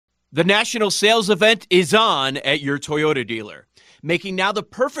The national sales event is on at your Toyota dealer, making now the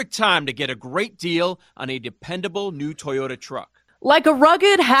perfect time to get a great deal on a dependable new Toyota truck. Like a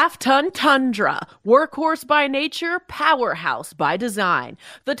rugged half-ton Tundra, workhorse by nature, powerhouse by design.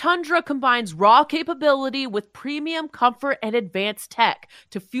 The Tundra combines raw capability with premium comfort and advanced tech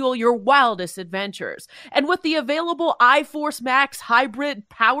to fuel your wildest adventures. And with the available iForce Max hybrid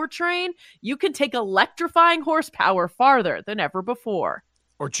powertrain, you can take electrifying horsepower farther than ever before.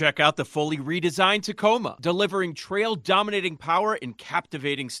 Or check out the fully redesigned Tacoma, delivering trail-dominating power in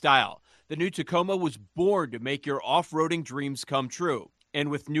captivating style. The new Tacoma was born to make your off-roading dreams come true.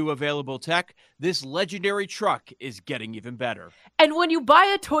 And with new available tech, this legendary truck is getting even better. And when you buy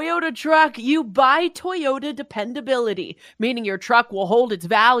a Toyota truck, you buy Toyota dependability, meaning your truck will hold its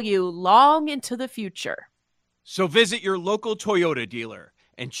value long into the future. So visit your local Toyota dealer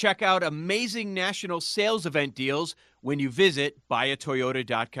and check out amazing national sales event deals when you visit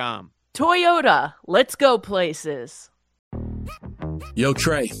buyatoyota.com. Toyota, let's go places. Yo,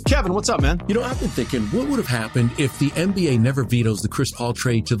 Trey. Kevin, what's up, man? You know, I've been thinking, what would have happened if the NBA never vetoes the Chris Paul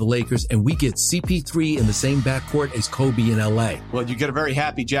trade to the Lakers and we get CP3 in the same backcourt as Kobe in LA? Well, you get a very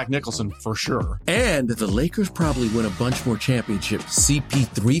happy Jack Nicholson for sure. And the Lakers probably win a bunch more championships.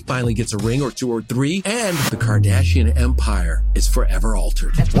 CP3 finally gets a ring or two or three, and the Kardashian empire is forever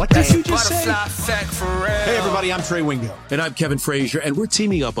altered. What did you just say? Hey, everybody, I'm Trey Wingo. And I'm Kevin Frazier, and we're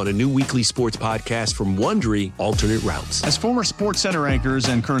teaming up on a new weekly sports podcast from Wondery, Alternate Routes. As former Sports Center anchors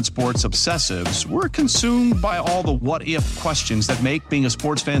and current sports obsessives, we're consumed by all the what-if questions that make being a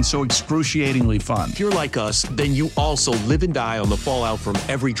sports fan so excruciatingly fun. If you're like us, then you also live and die on the fallout from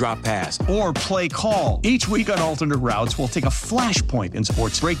every drop pass. Or play call. Each week on Alternate Routes, we'll take a flashpoint in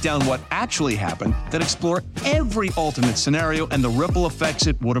sports, break down what actually happened, then explore every alternate scenario and the ripple effects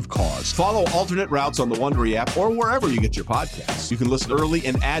it would have caused. Follow Alternate Routes on the Wondery app or wherever you get your podcasts. You can listen early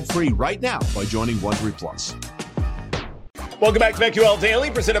and ad-free right now by joining Wondery Plus. Welcome back to BetQL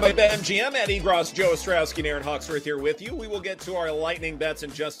Daily, presented by BetMGM. Eddie Gross, Joe Ostrowski, and Aaron Hawksworth here with you. We will get to our lightning bets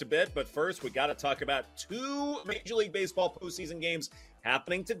in just a bit, but first we got to talk about two Major League Baseball postseason games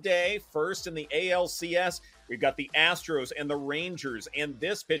happening today. First in the ALCS, we've got the Astros and the Rangers, and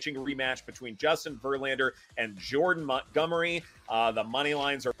this pitching rematch between Justin Verlander and Jordan Montgomery. The money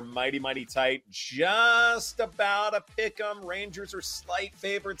lines are mighty, mighty tight. Just about a pick 'em. Rangers are slight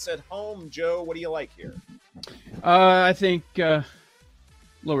favorites at home. Joe, what do you like here? I think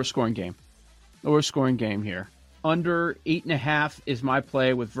lower scoring game. Lower scoring game here. Under 8.5 is my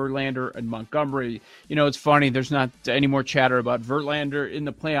play with Verlander and Montgomery. You know, it's funny. There's not any more chatter about Verlander in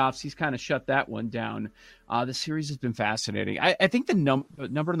the playoffs. He's kind of shut that one down. The series has been fascinating. I think the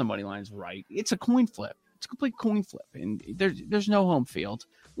number on the money line is right. It's a coin flip. It's a complete coin flip. And there's no home field.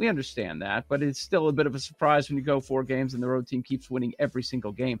 We understand that, but it's still a bit of a surprise when you go 4 games and the road team keeps winning every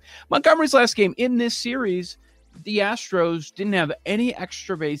single game. Montgomery's last game in this series, the Astros didn't have any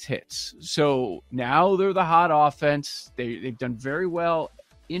extra base hits. So now they're the hot offense. They've done very well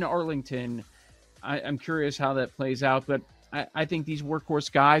in Arlington. I'm curious how that plays out, but I think these workhorse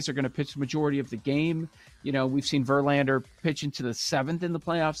guys are going to pitch the majority of the game. You know, we've seen Verlander pitch into the 7th in the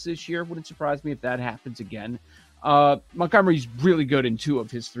playoffs this year. Wouldn't surprise me if that happens again. Montgomery's really good in 2 of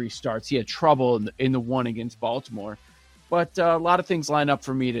his 3 starts. He had trouble in the one against Baltimore. But a lot of things line up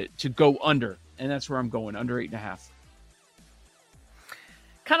for me to go under, and that's where I'm going, under 8.5.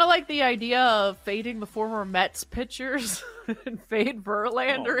 Kind of like the idea of fading the former Mets pitchers and fade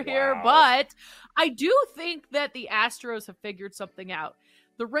Verlander here, but I do think that the Astros have figured something out.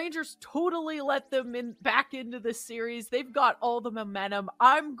 The Rangers totally let them back into this series. They've got all the momentum.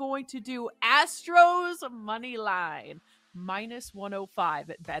 I'm going to do Astros money line, -105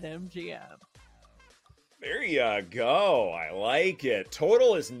 at BetMGM. There you go. I like it.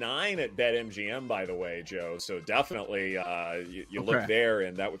 Total is 9 at BetMGM, by the way, Joe. So definitely you look there,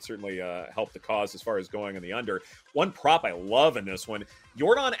 and that would certainly help the cause as far as going on the under. One prop I love in this one,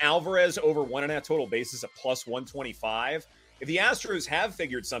 Yordan Alvarez over 1.5 total bases at +125. If the Astros have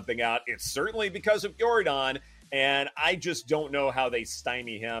figured something out, it's certainly because of Yordan, and I just don't know how they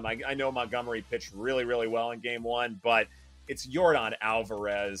stymie him. I know Montgomery pitched really, really well in Game 1, but it's Yordan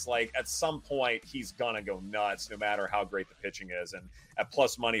Alvarez. Like, at some point, he's going to go nuts no matter how great the pitching is, and at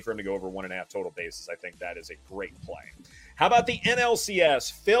plus money for him to go over 1.5 total bases, I think that is a great play. How about the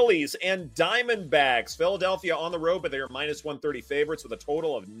NLCS? Phillies and Diamondbacks. Philadelphia on the road, but they are -130 favorites with a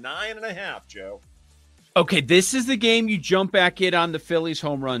total of 9.5, Joe. Okay, this is the game you jump back in on the Phillies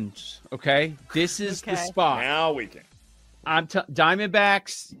home runs, okay? This is the spot. Now we can.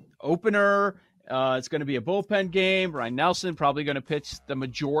 Diamondbacks, opener. It's going to be a bullpen game. Ryan Nelson probably going to pitch the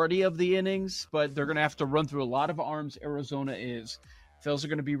majority of the innings, but they're going to have to run through a lot of arms. Arizona is. Phils are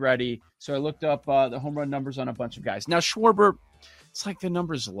going to be ready. So I looked up the home run numbers on a bunch of guys. Now, Schwarber, it's like the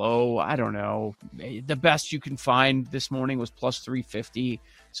number's low. I don't know. The best you can find this morning was plus 350.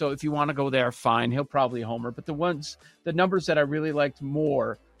 So if you want to go there, fine. He'll probably homer. But the numbers that I really liked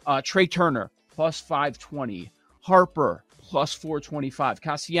more, Trey Turner, plus 520. Harper, plus 425.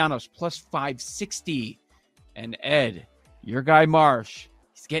 Castellanos, plus 560. And Ed, your guy Marsh,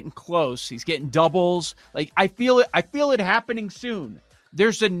 he's getting close. He's getting doubles. Like, I feel it happening soon.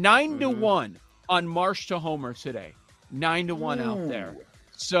 There's a 9-1 on Marsh to homer today. 9-1 out there.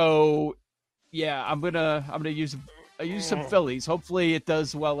 So, yeah, I'm gonna use some Phillies. Hopefully, it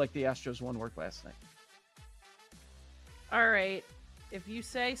does well like the Astros won work last night. All right, if you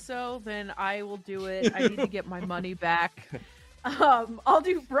say so, then I will do it. I need to get my money back. I'll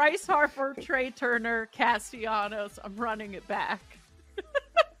do Bryce Harper, Trey Turner, Castellanos. I'm running it back.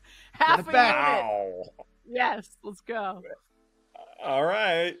 Half a unit. Yes, let's go. All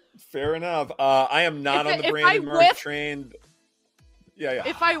right, fair enough. I am not on the Brandon Marsh train. Yeah.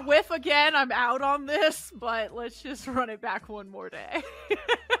 If I whiff again, I'm out on this, but let's just run it back one more day.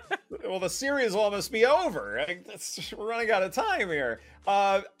 Well, the series will almost be over. We're running out of time here.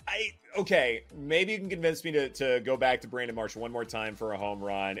 Okay, maybe you can convince me to go back to Brandon Marsh one more time for a home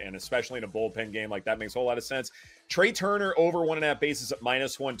run, and especially in a bullpen game like that makes a whole lot of sense. Trey Turner over 1.5 bases at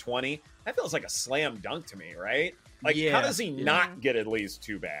minus 120. That feels like a slam dunk to me, right? Like, how does he not get at least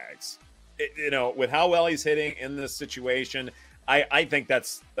 2 bags? With how well he's hitting in this situation, I think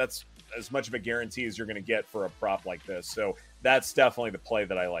that's as much of a guarantee as you're going to get for a prop like this. So that's definitely the play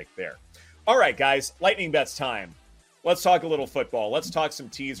that I like there. All right, guys, lightning bets time. Let's talk a little football. Let's talk some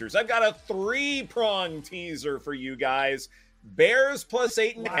teasers. I've got a 3-prong teaser for you guys. Bears plus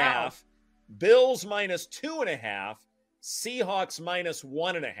 8.5, Bills minus 2.5, Seahawks minus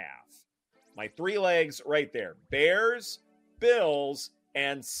 1.5. My 3 legs right there. Bears, Bills,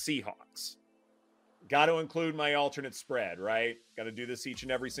 and Seahawks. Got to include my alternate spread, right? Got to do this each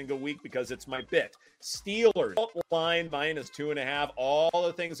and every single week because it's my bit. Steelers, line minus 2.5. All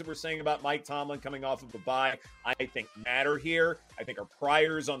the things that we're saying about Mike Tomlin coming off of a bye, I think matter here. I think our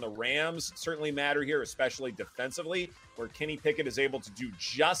priors on the Rams certainly matter here, especially defensively, where Kenny Pickett is able to do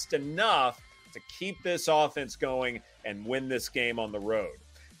just enough to keep this offense going and win this game on the road.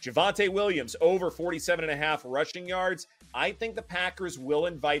 Javonte Williams, over 47.5 rushing yards. I think the Packers will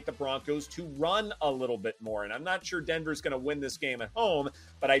invite the Broncos to run a little bit more. And I'm not sure Denver's going to win this game at home,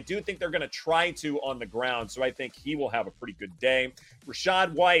 but I do think they're going to try to on the ground. So I think he will have a pretty good day.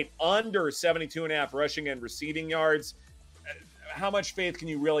 Rachaad White, under 72.5 rushing and receiving yards. How much faith can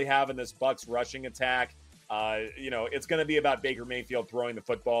you really have in this Bucs rushing attack? It's going to be about Baker Mayfield throwing the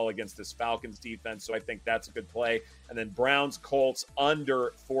football against this Falcons defense. So I think that's a good play. And then Browns, Colts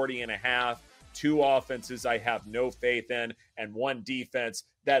under 40.5. 2 offenses I have no faith in, and 1 defense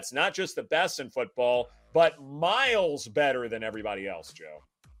that's not just the best in football, but miles better than everybody else, Joe.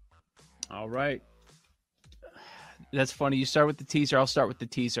 All right. That's funny. You start with the teaser. I'll start with the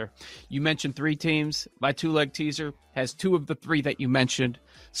teaser. You mentioned 3 teams. My 2-leg teaser has 2 of the 3 that you mentioned.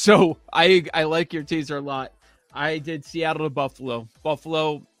 So I like your teaser a lot. I did Seattle to Buffalo.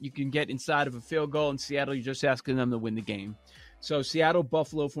 Buffalo, you can get inside of a field goal. In Seattle, you're just asking them to win the game. So Seattle,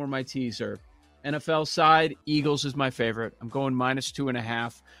 Buffalo for my teaser. NFL side, Eagles is my favorite. I'm going minus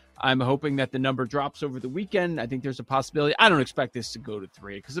 2.5. I'm hoping that the number drops over the weekend. I think there's a possibility. I don't expect this to go to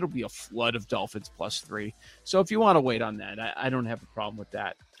 3 because it'll be a flood of Dolphins plus 3. So if you want to wait on that, I don't have a problem with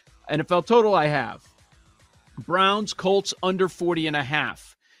that. NFL total I have. Browns, Colts under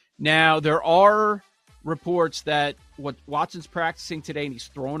 40.5. Now, there are reports that Watson's practicing today and he's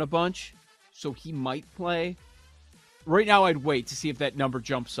throwing a bunch, so he might play. Right now, I'd wait to see if that number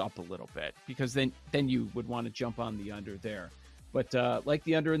jumps up a little bit because then you would want to jump on the under there. But like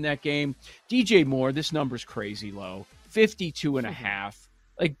the under in that game, DJ Moore, this number's crazy low, 52.5.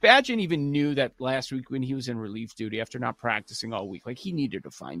 Like Badgen even knew that last week when he was in relief duty after not practicing all week, like he needed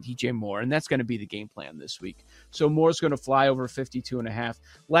to find DJ Moore, and that's going to be the game plan this week. So Moore's going to fly over 52.5.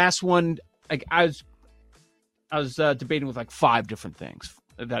 Last one, like I was debating with like 5 different things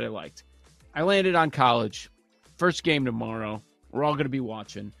that I liked. I landed on college. First game tomorrow. We're all going to be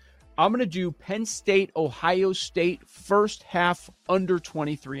watching. I'm going to do Penn State, Ohio State, first half under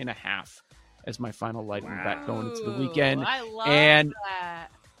 23.5 as my final lightning bet going into the weekend. I love that.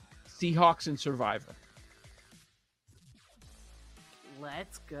 Seahawks and Survivor.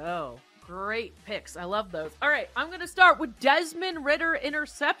 Let's go. Great picks. I love those. All right, I'm going to start with Desmond Ridder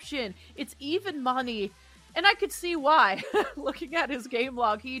interception. It's even money. And I could see why. Looking at his game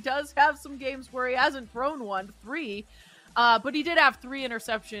log, he does have some games where he hasn't thrown one, 3. But he did have 3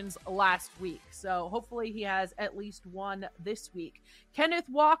 interceptions last week, so hopefully he has at least 1 this week. Kenneth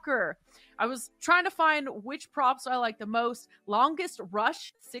Walker. I was trying to find which props I like the most. Longest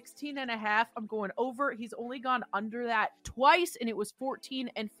rush, 16.5. I'm going over. He's only gone under that twice, and it was 14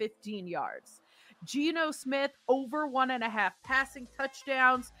 and 15 yards. Geno Smith, over 1.5 passing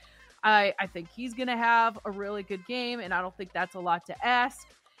touchdowns. I think he's going to have a really good game, and I don't think that's a lot to ask.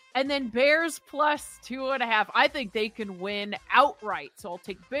 And then Bears plus 2.5. I think they can win outright. So I'll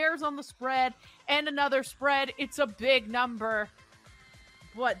take Bears on the spread and another spread. It's a big number.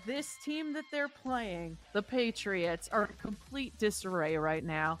 But this team that they're playing, the Patriots, are in complete disarray right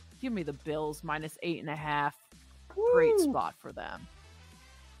now. Give me the Bills minus 8.5. Great spot for them.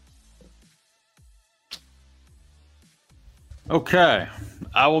 Okay,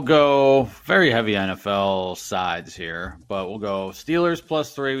 I will go very heavy NFL sides here, but we'll go Steelers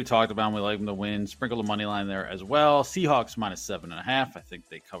plus 3. We talked about them. We like them to win. Sprinkle the money line there as well. Seahawks minus 7.5. I think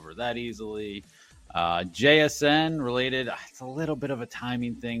they cover that easily. JSN related. It's a little bit of a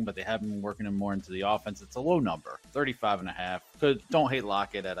timing thing, but they have been working them more into the offense. It's a low number, 35.5. Don't hate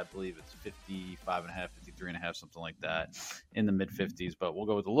Lockett at, I believe it's 55.5, 53.5, something like that, in the mid 50s. But we'll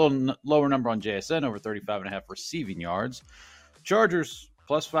go with a little lower number on JSN, over 35.5 receiving yards. Chargers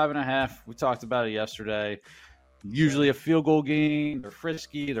plus 5.5. We talked about it yesterday. Usually a field goal game. They're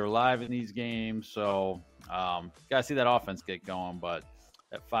frisky. They're live in these games. So gotta see that offense get going. But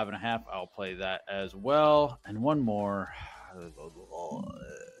at 5.5, I'll play that as well. And one more.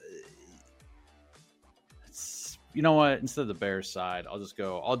 You know what? Instead of the Bears side, I'll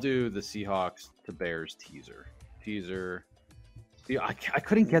do the Seahawks to Bears teaser. I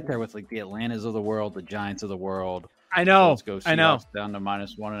couldn't get there with like the Atlantas of the world, the Giants of the world. I know. So let's go Seahawks down to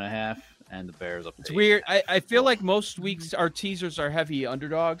minus 1.5 and the Bears up to 8. It's weird. I feel like most weeks our teasers are heavy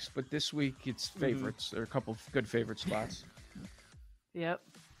underdogs, but this week it's favorites. There are a couple of good favorite spots. Yep.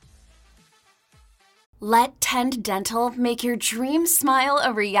 Let Tend Dental make your dream smile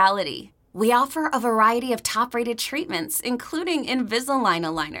a reality. We offer a variety of top-rated treatments, including Invisalign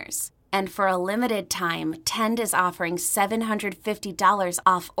aligners. And for a limited time, Tend is offering $750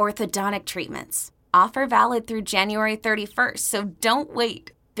 off orthodontic treatments. Offer valid through January 31st, so don't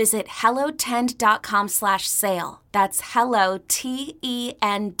wait. Visit hellotend.com/sale. That's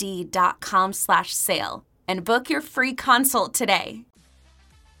hellotend.com/sale. And book your free consult today.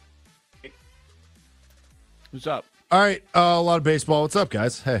 What's up? All right, a lot of baseball. What's up,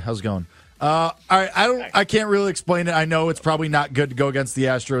 guys? Hey, how's it going? All right, I can't really explain it. I know it's probably not good to go against the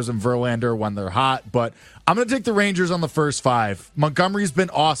Astros and Verlander when they're hot, but I'm going to take the Rangers on the first 5. Montgomery's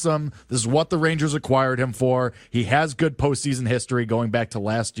been awesome. This is what the Rangers acquired him for. He has good postseason history going back to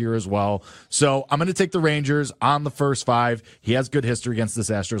last year as well. So I'm going to take the Rangers on the first 5. He has good history against this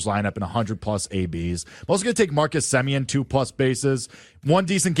Astros lineup and 100-plus ABs. I'm also going to take Marcus Semien, 2+ bases. One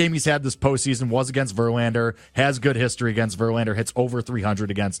decent game he's had this postseason was against Verlander. Has good history against Verlander. Hits over 300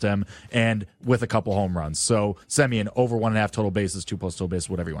 against him and with a couple home runs. So Semien, over 1.5 total bases, 2+ total bases,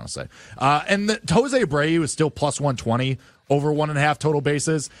 whatever you want to say. And Jose Abreu is still plus 120, over 1.5 total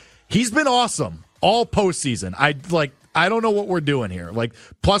bases. He's been awesome all postseason. I don't know what we're doing here. Like,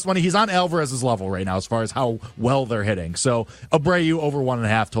 plus money, he's on Alvarez's level right now as far as how well they're hitting. So Abreu over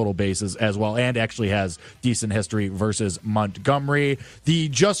 1.5 total bases as well, and actually has decent history versus Montgomery. The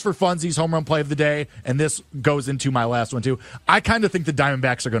just for funsies home run play of the day, and this goes into my last one too. I kind of think the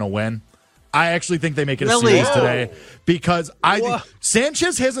Diamondbacks are going to win. I actually think they make it a series today because I think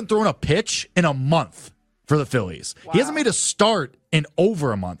Sanchez hasn't thrown a pitch in a month for the Phillies. Wow. He hasn't made a start in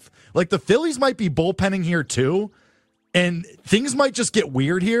over a month. Like, the Phillies might be bullpenning here too, and things might just get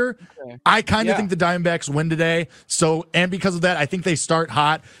weird here. Okay. I kind of think the Diamondbacks win today. So, and because of that, I think they start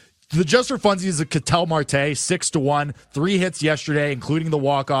hot. The just for funsies is a Ketel Marte, 6-1, 3 hits yesterday, including the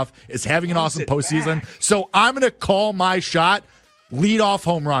walk-off, is having an awesome postseason. So I'm going to call my shot. Lead off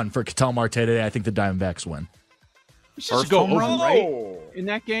home run for Ketel Marte today. I think the Diamondbacks win. We should just go over, right? In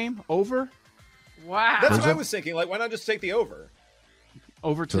that game? Over? Wow. That's what I was thinking. Like, why not just take the over?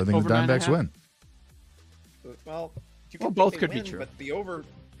 Over to so I think the Diamondbacks win. Well, both could be true. But the over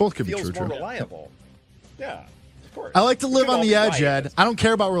both could be feels true. more reliable. Yeah, of course. I like to live on the edge, Ed. I don't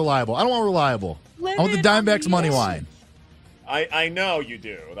care about reliable. I don't want reliable. I want the Diamondbacks money line. I know you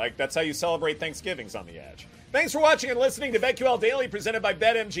do. Like, that's how you celebrate Thanksgivings, on the edge. Thanks for watching and listening to BetQL Daily, presented by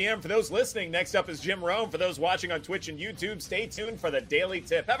BetMGM. For those listening, next up is Jim Rome. For those watching on Twitch and YouTube, stay tuned for the Daily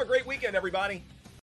Tip. Have a great weekend, everybody.